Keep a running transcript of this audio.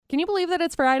Can you believe that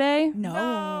it's Friday?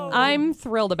 No. I'm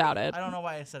thrilled about it. I don't know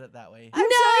why I said it that way. I'm so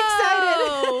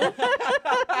excited. No,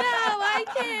 I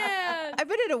can't. I've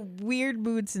been in a weird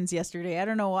mood since yesterday. I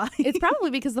don't know why. It's probably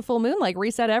because the full moon like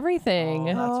reset everything.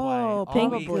 Oh, that's why. Oh, all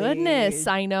Thank week- probably. goodness.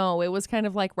 I know. It was kind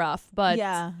of like rough, but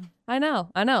yeah. I know.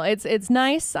 It's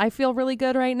nice. I feel really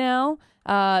good right now.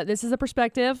 This is A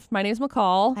Perspective. My name's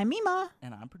McCall. I'm Mima.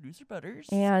 And I'm producer Butters.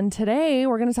 And today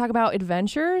we're going to talk about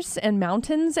adventures and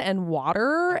mountains and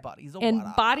water Bodies of and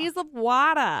water. bodies of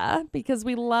water because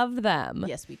we love them.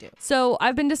 Yes, we do. So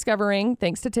I've been discovering,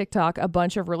 thanks to TikTok, a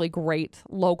bunch of really great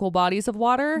local bodies of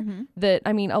water that,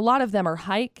 I mean, a lot of them are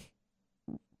hike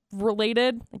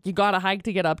related. Like you got to hike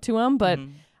to get up to them. But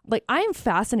like I am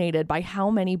fascinated by how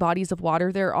many bodies of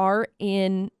water there are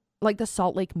in like the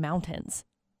Salt Lake Mountains.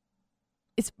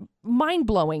 It's mind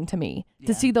blowing to me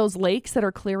to Yeah. see those lakes that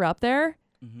are clear up there.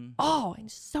 Mm-hmm. Oh, and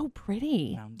so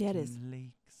pretty. Yeah, it is.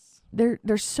 Lakes.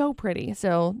 They're so pretty.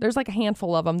 So there's like a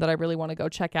handful of them that I really want to go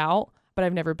check out, but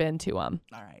I've never been to them.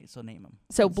 All right, so name them.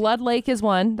 So Blood Lake is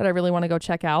one that I really want to go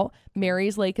check out.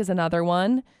 Mary's Lake is another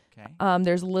one. Okay.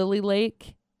 There's Lily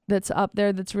Lake that's up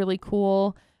there that's really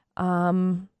cool.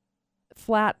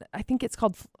 I think it's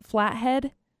called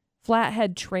Flathead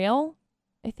Trail,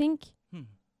 I think.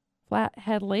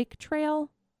 Flathead Lake Trail.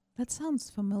 That sounds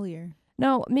familiar.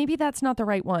 No, maybe that's not the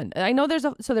right one. I know there's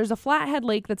a Flathead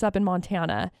Lake that's up in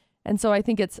Montana. And so I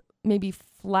think it's maybe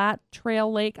Flat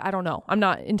Trail Lake. I don't know. I'm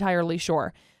not entirely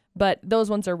sure. But those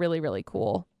ones are really, really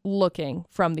cool looking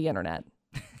from the internet,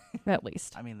 at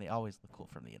least. I mean, they always look cool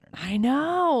from the internet. I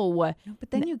know. No,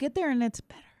 but then you get there and it's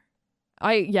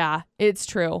better. Yeah, it's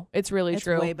true. It's really It's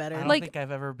true. way better. I don't Like- think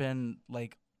I've ever been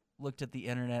looked at the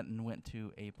internet and went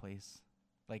to a place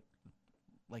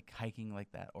like hiking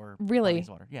like that or Really? bodies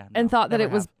of water. Yeah, And no, thought that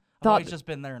never it was- have. I've thought- always just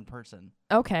been there in person.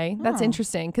 Okay, that's Oh.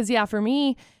 interesting. Because, yeah, for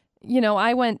me,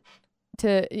 I went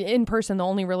to in person. The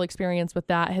only real experience with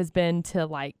that has been to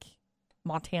like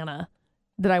Montana,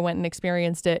 that I went and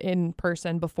experienced it in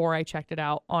person before I checked it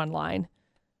out online.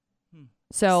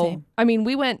 So, Same. I mean,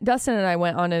 Dustin and I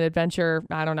went on an adventure.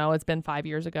 I don't know. It's been 5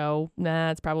 years ago.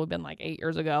 Nah, it's probably been like 8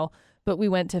 years ago. But we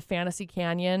went to Fantasy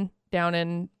Canyon down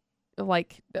in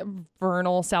like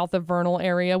Vernal, south of Vernal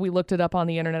area. We looked it up on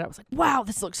the internet. I was like, wow,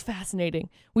 this looks fascinating.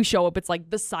 We show up. It's like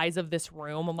the size of this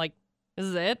room. I'm like, this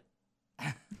is it?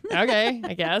 Okay,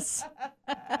 I guess.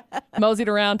 Moseyed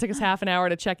around, took us half an hour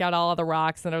to check out all of the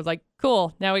rocks. And I was like,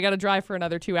 cool. Now we got to drive for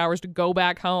another 2 hours to go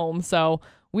back home. So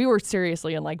we were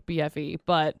seriously in like BFE.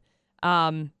 But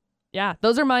yeah,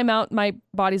 those are my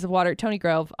bodies of water. Tony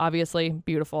Grove, obviously,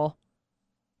 beautiful.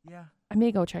 Yeah. I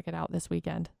may go check it out this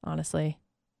weekend, honestly.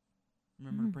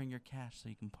 Remember to bring your cash so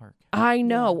you can park. I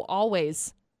know,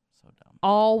 always. So dumb.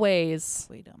 Always.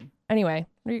 Way dumb. Anyway,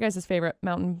 what are you guys' favorite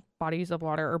mountain bodies of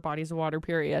water or bodies of water,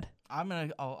 period?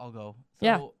 I'll go. So,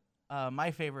 Yeah. My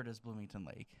favorite is Bloomington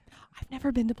Lake. I've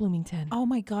never been to Bloomington. Oh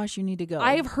my gosh, you need to go.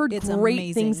 I've heard It's great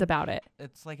amazing. things about it.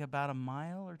 It's like about a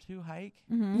mile or two hike.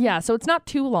 Mhm. Yeah, so it's not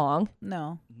too long.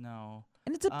 No. No.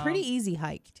 And it's a pretty easy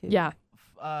hike, too. Yeah.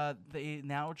 They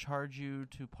now charge you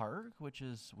to park, which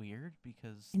is weird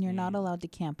because And you're not they- allowed to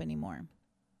camp anymore,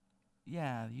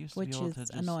 Yeah, you used to which be able is to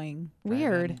just annoying. drive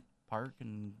Weird. in, park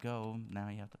and go. Now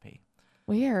you have to pay.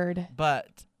 Weird.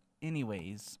 But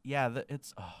anyways, yeah,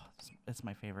 it's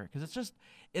my favorite because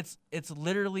it's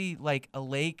literally like a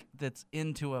lake that's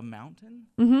into a mountain,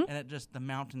 Mm-hmm. and the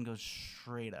mountain goes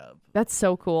straight up. That's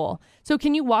so cool. So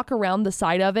can you walk around the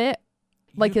side of it?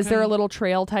 Like, You is there a can- little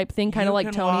trail type thing, kind you of like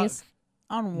can Tony's?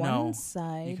 On one No,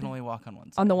 side. You can only walk on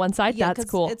one side. On the one side? Yeah, That's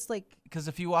 'cause cool. It's like Because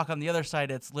if you walk on the other side,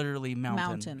 it's literally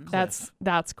Mountain. cliff.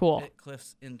 That's cool. It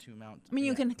cliffs into mountain. I mean,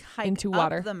 you can hike Into up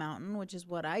water. the mountain, which is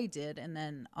what I did, and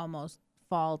then almost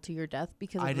fall to your death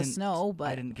because of I the didn't- snow. I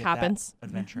But didn't get happens. that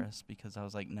adventurous because I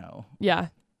was like, no. Yeah.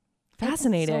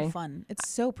 Fascinating. It's so fun. It's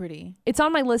so pretty. It's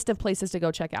on my list of places to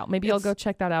go check out. Maybe I'll It's- go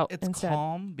check that out It's instead.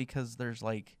 calm because there's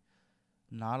like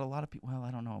not a lot of people. Well,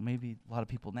 I don't know. Maybe a lot of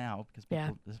people now because Yeah.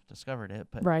 people have discovered it.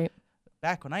 But Right.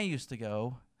 back when I used to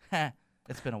go,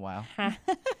 it's been a while.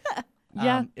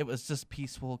 Yeah. It was just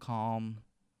peaceful, calm.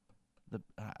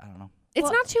 I don't know. It's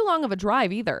Well- not too long of a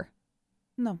drive either.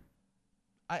 No.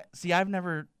 I've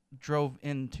never drove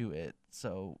into it,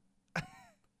 so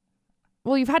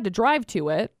Well, you've had to drive to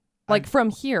it, like I've- from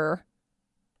here.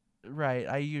 right.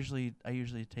 I usually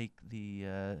take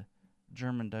the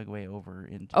German Dugway over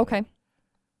into Okay. it,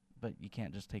 but you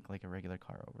can't just take like a regular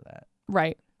car over that.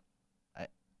 Right.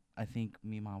 I think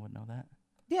Mima would know that.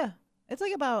 Yeah. It's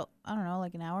like about, I don't know,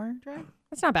 like an hour drive.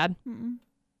 That's not bad. Mm-mm.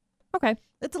 Okay.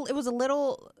 It was a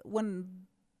little, when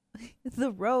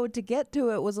the road to get to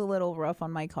it was a little rough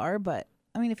on my car, but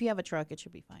I mean, if you have a truck, it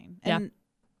should be fine. Yeah. And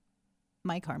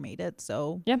my car made it,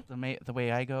 so The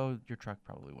way I go, your truck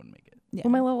probably wouldn't make it. yeah.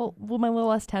 Will my little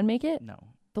S10 make it? No.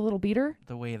 The little beater?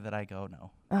 The way that I go,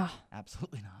 no. Oh,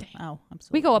 Absolutely not. Oh,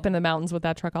 absolutely. we go up in the mountains with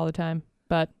that truck all the time.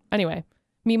 But anyway,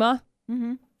 Mima,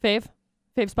 Mm-hmm. fave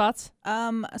spots.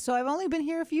 So I've only been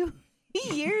here a few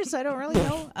years, so I don't really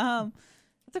know.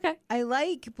 It's okay. I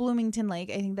like Bloomington Lake.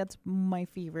 I think that's my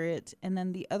favorite. And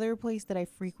then the other place that I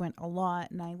frequent a lot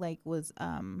and I like was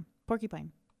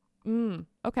Porcupine.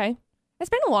 Okay. It's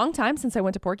been a long time since I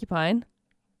went to Porcupine.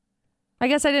 I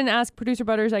guess I didn't ask Producer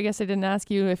Butters. I guess I didn't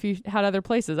ask you if you had other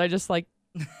places. I just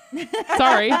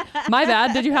sorry, my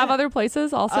bad. Did you have other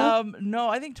places also? No,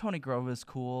 I think Tony Grove is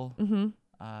cool. Mm-hmm. Like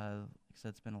I said,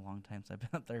 it's been a long time since I've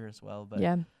been up there as well. But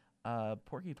Yeah.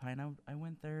 Porcupine, I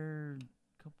went there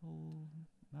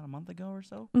about a month ago or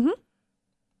so. Mm-hmm.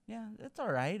 Yeah, it's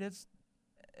all right.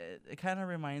 It kind of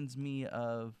reminds me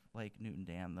of like Newton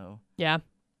Dam though. Yeah.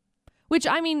 Which,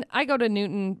 I mean, I go to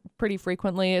Newton pretty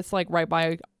frequently. It's like right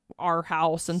by our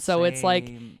house. And so it's like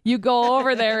Same. you go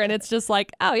over there and it's just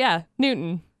like, oh, yeah,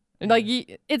 Newton. And like,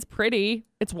 it's pretty.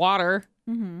 It's water.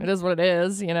 Mm-hmm. It is what it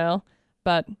is, you know.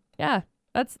 But yeah,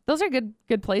 those are good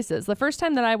places. The first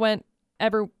time that I went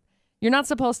ever, you're not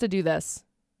supposed to do this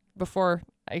before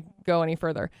I go any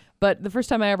further. But the first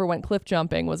time I ever went cliff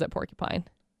jumping was at Porcupine.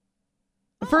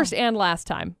 The first and last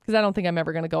time, because I don't think I'm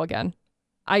ever going to go again.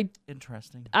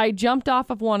 Interesting. I jumped off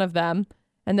of one of them,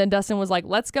 and then Dustin was like,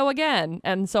 let's go again.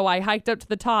 And so I hiked up to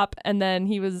the top, and then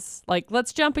he was like,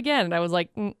 let's jump again. And I was like,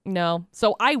 no.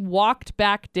 So I walked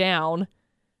back down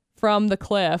from the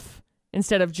cliff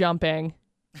instead of jumping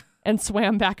and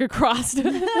swam back across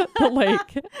the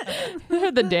lake.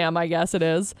 The dam, I guess it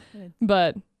is.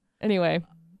 But anyway,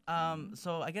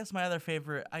 So I guess my other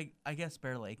favorite, I guess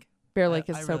Bear Lake. Bear Lake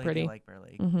is I so really pretty. do like Bear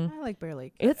Lake. Mm-hmm. I like Bear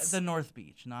Lake. It's The North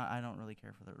Beach. I don't really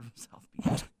care for the South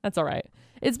Beach. That's all right.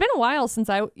 It's been a while since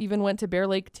I even went to Bear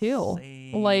Lake too.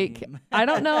 Like, Same. I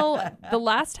don't know. The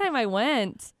last time I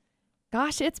went,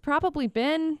 gosh, it's probably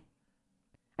been.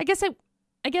 I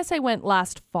guess I went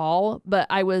last fall, but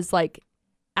I was like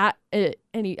at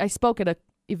I spoke at a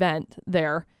event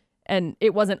there, and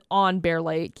it wasn't on Bear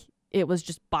Lake. It was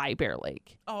just by Bear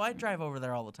Lake. Oh, I drive over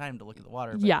there all the time to look at the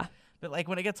water. But, Yeah. But like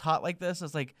when it gets hot like this,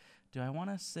 it's like, do I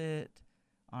want to sit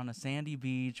on a sandy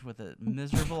beach with a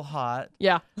miserable hot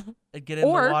Yeah. and get in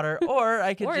Or- the water, or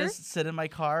I could or- just sit in my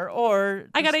car, or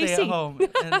I just got stay AC. at home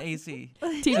and AC.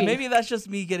 TV. And maybe that's just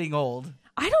me getting old.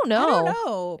 I don't know. I don't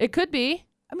know. It could be.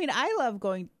 I mean, I love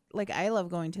going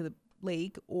to the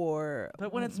lake or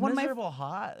But when it's one of my miserable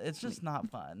hot, it's just not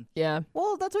fun. Yeah.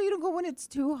 well, that's why you don't go when it's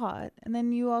too hot, and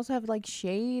then you also have like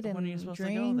shade When are you and supposed to go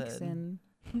drinks then? and.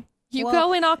 You Well-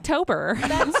 go in October.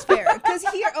 That's fair. Because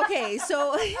here, okay,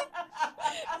 so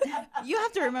you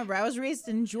have to remember, I was raised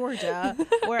in Georgia,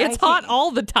 where It's I can, hot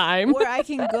all the time. where I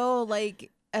can go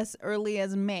like as early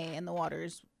as May, and the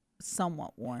water's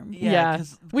somewhat warm. Yeah.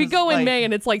 'cause- We 'cause, go in like, May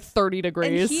and it's like 30 And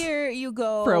degrees. here you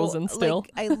go Frozen still.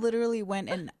 Like, I literally went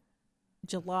in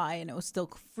July, and it was still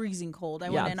freezing cold. I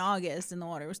Yeah. went in August, and the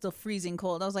water was still freezing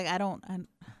cold. I was like,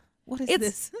 what is It's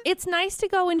this? it's nice to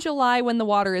go in July when the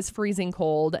water is freezing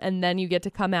cold, and then you get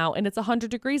to come out and it's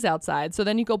 100 degrees outside. So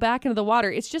then you go back into the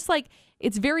water. It's just like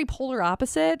it's very polar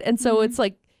opposite, and so it's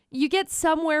like you get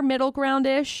somewhere middle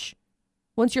ground-ish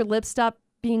once your lips stop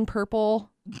being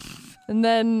purple, and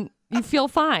then you feel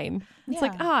fine. It's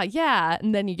like yeah,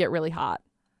 and then you get really hot.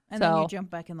 And then you So, jump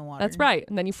back in the water. That's right,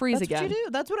 and then you freeze That's again. what you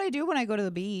do. That's what I do when I go to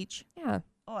the beach. Yeah,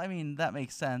 Oh, I mean that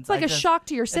makes sense. it's like I a just- shock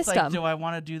to your It's system. like, do I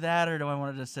want to do that or do I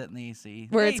want to just sit in the AC?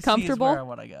 Where The it's AC is comfortable? Where I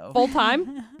want to go. Full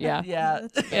time. Yeah. Yeah.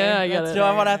 Yeah, I get it. Do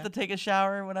I want to have to take a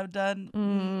shower when I'm done?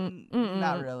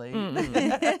 Not really.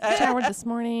 Showered this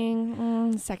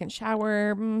morning. Second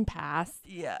shower. Pass.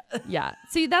 Yeah. Yeah.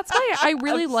 See, that's why I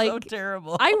really I'm like. so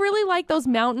terrible. I really like those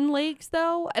mountain lakes,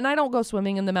 though, and I don't go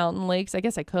swimming in the mountain lakes. I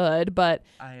guess I could, but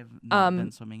I have not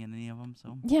been swimming in any of them,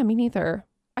 so. yeah, me neither.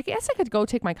 I guess I could go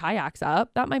take my kayaks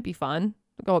up. That might be fun.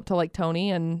 Go up to Lake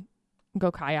Tony and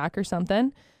go kayak or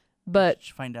something. But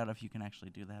Should find out if you can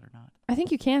actually do that or not. I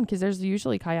think you can because there's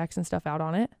usually kayaks and stuff out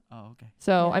on it. Oh, okay.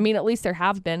 So Yeah. I mean, at least there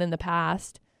have been in the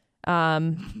past.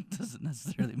 Doesn't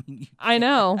necessarily mean you. I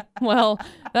know. Well,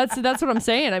 that's what I'm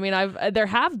saying. I mean, there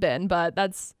have been, but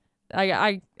that's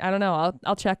I don't know.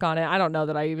 I'll check on it. I don't know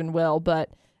that I even will, but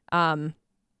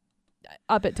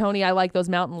up at Tony, I like those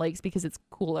mountain lakes because it's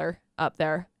cooler up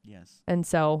there. Yes. And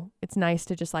so it's nice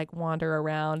to just like wander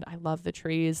around. I love the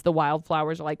trees. The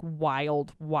wildflowers are like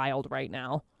wild right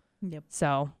now. Yep.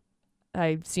 So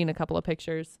I've seen a couple of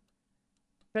pictures.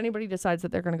 If anybody decides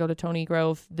that they're going to go to Tony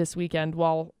Grove this weekend,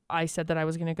 while I said that I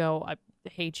was going to go,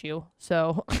 hate you.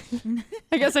 So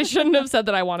I guess I shouldn't have said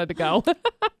that I wanted to go.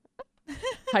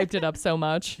 Hyped it up so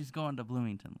much. She's going to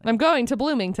Bloomington Lake. I'm going to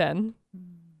Bloomington.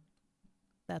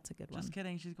 That's a good one. Just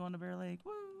kidding. She's going to Bear Lake.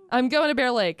 Woo! I'm going to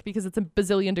Bear Lake because it's a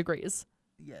bazillion degrees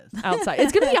Yes. outside.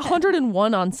 It's going to be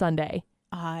 101 on Sunday.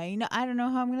 I know. I don't know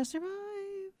how I'm gonna survive.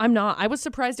 I'm not. I was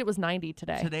surprised it was 90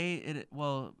 today. Today,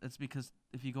 it's because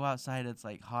if you go outside, it's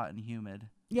like hot and humid.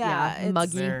 Yeah, Yeah, it's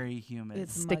muggy. Very humid.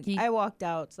 It's Sticky. muggy. I walked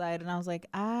outside and I was like,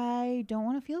 I don't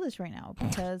want to feel this right now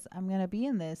because I'm gonna be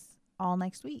in this all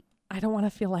next week. I don't want to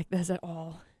feel like this at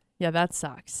all. Yeah, that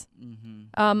sucks.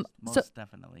 Mm-hmm. Most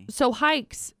definitely. So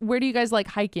hikes, where do you guys like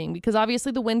hiking? Because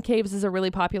obviously the Wind Caves is a really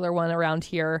popular one around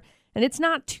here, and it's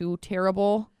not too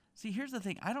terrible. See, here's the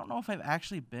thing. I don't know if I've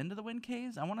actually been to the Wind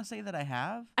Caves. I want to say that I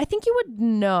have. I think you would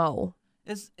know.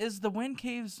 Is the Wind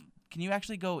Caves? Can you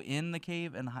actually go in the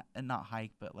cave and not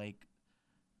hike, but like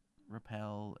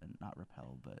rappel and not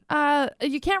rappel, but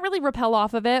You can't really rappel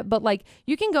off of it, but like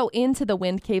you can go into the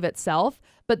Wind Cave itself,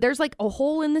 but there's like a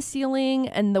hole in the ceiling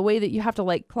and the way that you have to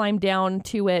like climb down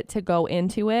to it to go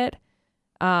into it.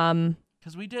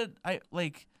 because we did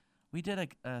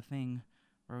a thing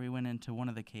where we went into one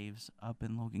of the caves up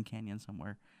in Logan Canyon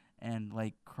somewhere and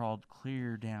like crawled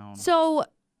clear down So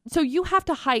you have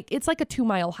to hike. It's like a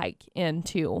 2-mile hike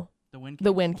into the Wind Caves.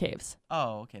 the Wind Caves.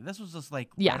 Oh, okay. This was just like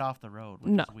Yeah. right off the road,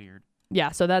 which No. is weird.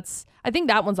 Yeah, so I think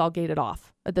that one's all gated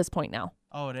off at this point now.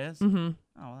 Oh, it is? Mm-hmm.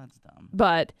 Oh, that's dumb.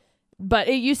 But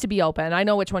it used to be open. I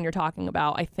know which one you're talking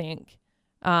about, I think.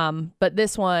 But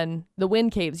this one, the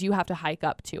Wind Caves, you have to hike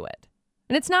up to it.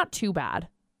 And it's not too bad.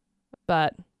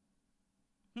 But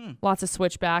lots of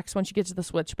switchbacks. Once you get to the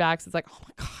switchbacks, it's like, oh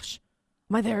my gosh,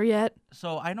 am I there yet?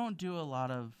 So I don't do a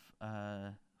lot of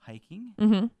hiking,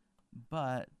 Mm-hmm.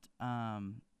 but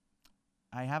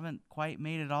I haven't quite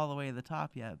made it all the way to the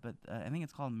top yet, but I think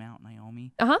it's called Mount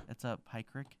Naomi. Uh-huh. It's up High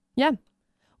Creek. Yeah.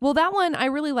 Well, that one, I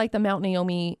really like the Mount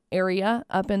Naomi area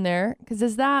up in there. Because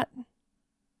is that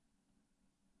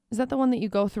the one that you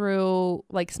go through,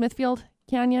 like Smithfield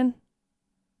Canyon?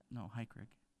 No, High Creek.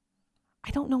 I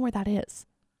don't know where that is.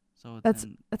 So it's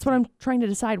That's what I'm trying to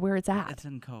decide where it's at. It's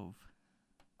in Cove.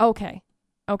 Okay.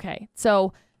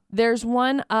 So there's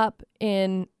one up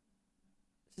in,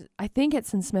 I think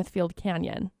it's in Smithfield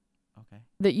Canyon Okay.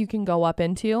 that you can go up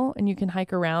into and you can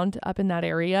hike around up in that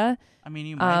area. I mean,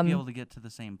 you might be able to get to the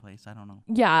same place. I don't know.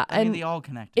 Yeah. I mean, And they all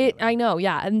connect. I know.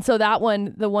 Yeah. And so that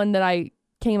one, the one that I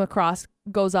came across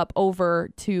goes up over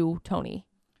to Tony.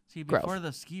 See, Grove. before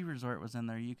the ski resort was in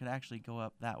there, you could actually go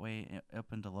up that way up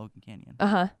into Logan Canyon.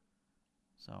 Uh-huh.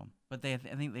 So, but I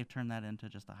think they've turned that into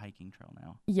just a hiking trail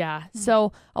now. Yeah.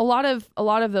 So a lot of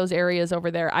those areas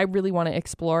over there, I really want to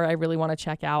explore. I really want to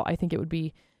check out. I think it would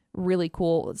be really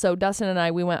cool. So Dustin and I,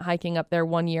 we went hiking up there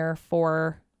one year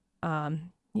for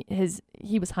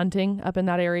he was hunting up in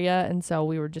that area, and so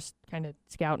we were just kind of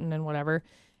scouting and whatever.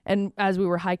 And as we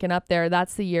were hiking up there,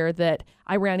 that's the year that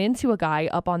I ran into a guy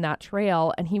up on that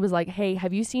trail, and he was like, "Hey,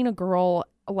 have you seen a girl,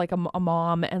 like a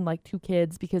mom and like 2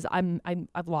 kids? Because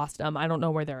I've lost them. I don't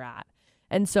know where they're at."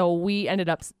 And so we ended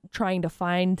up trying to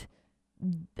find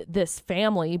this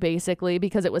family basically,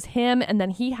 because it was him, and then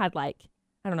he had like,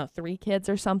 I don't know, 3 kids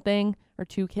or something, or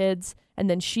 2 kids, and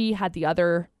then she had the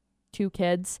other 2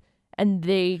 kids, and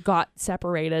they got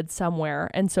separated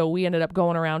somewhere. And so we ended up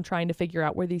going around trying to figure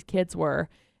out where these kids were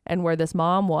and where this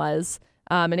mom was.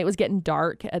 And it was getting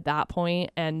dark at that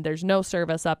point, and there's no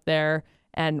service up there.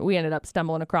 And we ended up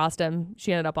stumbling across him.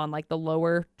 She ended up on like the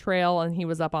lower trail, and he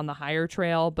was up on the higher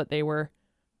trail, but they were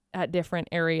at different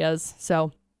areas.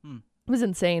 So it was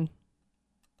insane.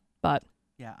 But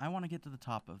Yeah, I want to get to the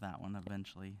top of that one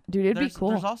eventually. dude, it'd be cool.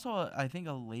 There's also, I think,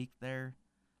 a lake there,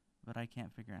 but I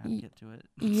can't figure out how to get to it.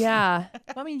 Yeah.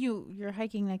 Well, I mean, you're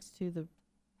hiking next to the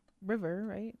river,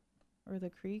 right? Or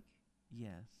the creek.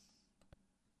 Yes.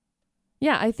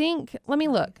 Yeah, I think, let me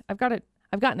look. I've got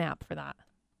an app for that.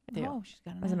 I do. Oh, she's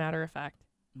got an As a app. matter of fact.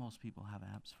 Most people have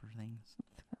apps for things.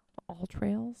 All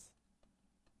trails.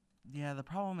 Yeah, the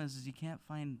problem is you can't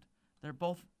find. They're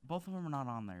both of them are not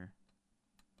on there.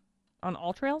 On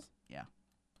All Trails? Yeah.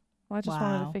 Well, I just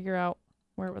wanted to Wow. figure out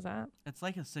where it was at. It's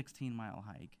like a 16-mile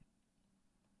hike.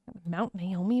 Mount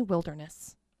Naomi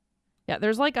Wilderness. Yeah,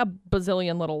 there's like a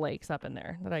bazillion little lakes up in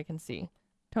there that I can see.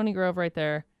 Tony Grove right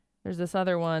there. There's this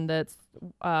other one that's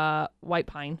White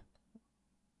Pine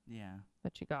Yeah.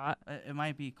 that you got. It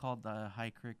might be called the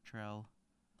High Creek Trail.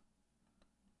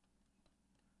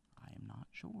 I am not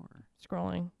sure.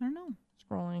 Scrolling. I don't know.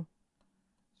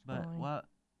 But Scrolling. what?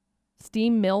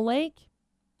 Steam Mill Lake?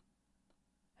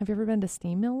 Have you ever been to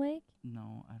Steam Mill Lake?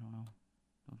 No, I don't know.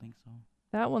 Don't think so.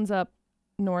 That one's up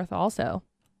north also.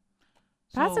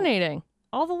 So, Fascinating.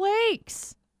 all the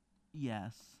lakes.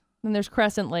 Yes. And there's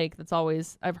Crescent Lake that's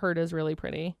always, I've heard, is really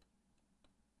pretty.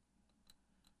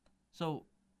 So,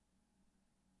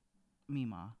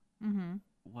 Mima, Mm-hmm.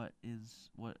 what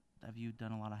have you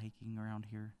done a lot of hiking around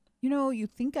here? You know, you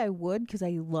think I would because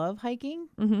I love hiking,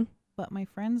 Mm-hmm. but my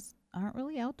friends aren't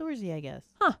really outdoorsy, I guess.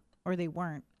 Huh. Or they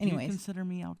weren't. Do you Anyways, consider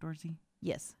me outdoorsy?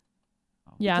 yes.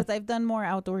 Oh. Yeah. Because I've done more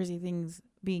outdoorsy things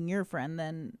being your friend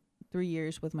than 3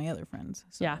 years with my other friends.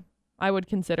 So. Yeah. I would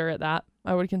consider it that.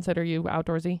 I would consider you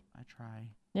outdoorsy. I try.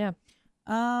 That's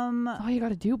all you got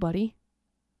to do, buddy.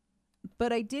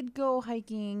 But I did go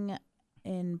hiking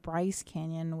in Bryce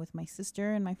Canyon with my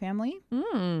sister and my family,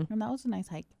 Mm. and that was a nice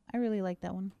hike. I really liked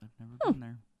that one. I've never been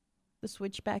there. The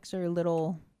switchbacks are a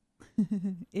little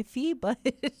iffy, but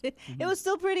it was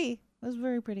still pretty. It was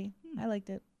very pretty. I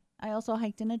liked it. I also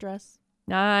hiked in a dress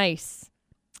Nice.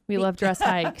 We love dress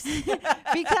hikes.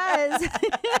 because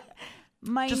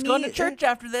my Just going to church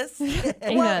after this.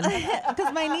 Amen.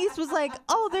 Because my niece was like,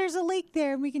 "Oh, there's a lake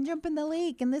there, and we can jump in the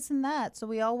lake and this and that." So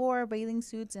we all wore our bathing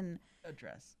suits and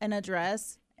Address. a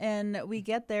dress, and we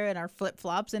get there in our flip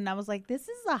flops, and I was like, "This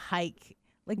is a hike.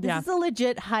 Like this Yeah. is a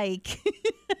legit hike."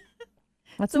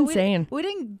 That's So insane. We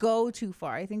didn't go too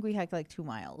far. I think we hiked like 2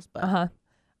 miles, but Uh-huh.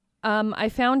 I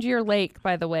found your lake,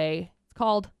 by the way. It's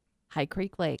called High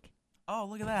Creek Lake. Oh,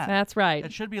 look at that. That's right.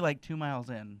 It should be like 2 miles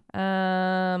in.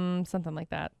 Something like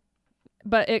that.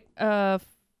 But it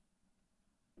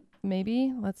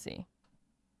maybe, let's see.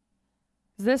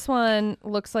 This one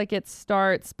looks like it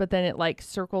starts, but then it like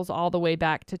circles all the way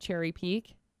back to Cherry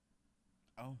Peak.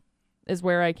 Oh. Is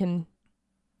where I can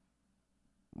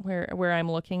where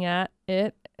I'm looking at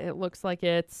it. It looks like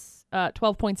it's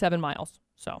 12.7 miles.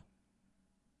 So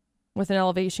with an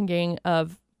elevation gain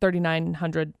of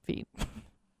 3,900 feet.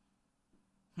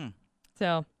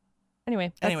 So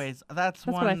anyway. Anyways, that's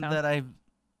what I one found. that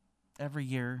every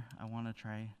year I want to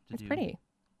try to It's do. pretty.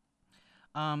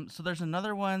 So there's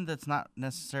another one that's not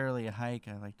necessarily a hike.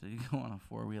 I like to go on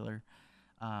a 4-wheeler.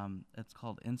 It's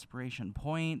called Inspiration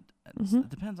Point. Mhm. It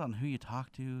depends on who you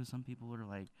talk to. Some people are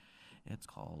like, it's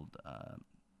called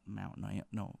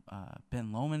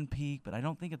Ben Lomond Peak, but I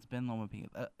don't think it's Ben Lomond Peak.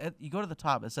 You go to the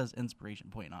top, it says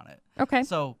Inspiration Point on it. Okay.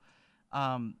 So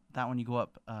that one you go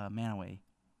up Manaway.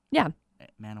 Yeah.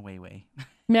 Manaway Way.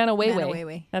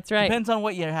 Manaway. That's right. Depends on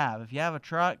what you have. If you have a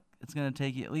truck, it's going to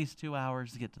take you at least 2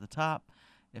 hours to get to the top.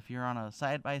 If you're on a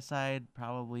side-by-side,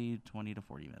 probably 20 to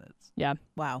 40 minutes. Yeah.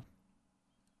 Wow.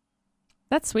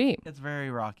 That's sweet. It's very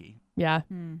rocky. Yeah.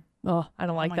 Hmm. Oh, I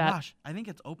don't like oh my that. gosh. I think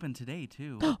it's open today,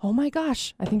 too. Oh my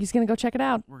gosh. I think he's going to go check it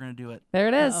out. We're going to do it. There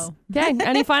it is. Uh-oh. Okay.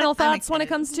 Any final I'm thoughts when it excited.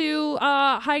 comes to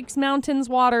hikes, mountains,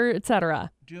 water, etc.?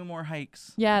 Do more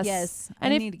hikes. Yes. Yes.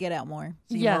 And I if need to get out more.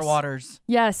 See Yes. more waters.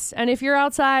 yes, and if you're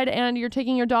outside and you're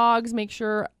taking your dogs, make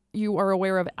sure you are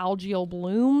aware of algal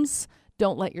blooms.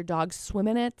 Don't let your dogs swim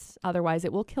in it, otherwise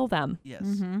it will kill them. Yes.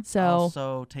 Mm-hmm. So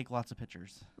Also, take lots of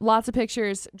pictures. lots of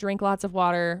pictures, drink lots of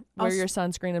water, wear Also- your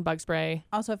sunscreen and bug spray.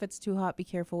 Also, if it's too hot, be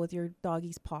careful with your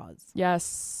doggy's paws.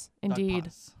 Yes, indeed.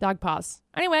 Dog paws. Dog paws.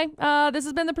 Anyway, this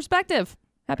has been The Perspective.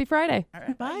 Happy Friday. All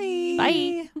right. Bye.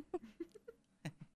 Bye.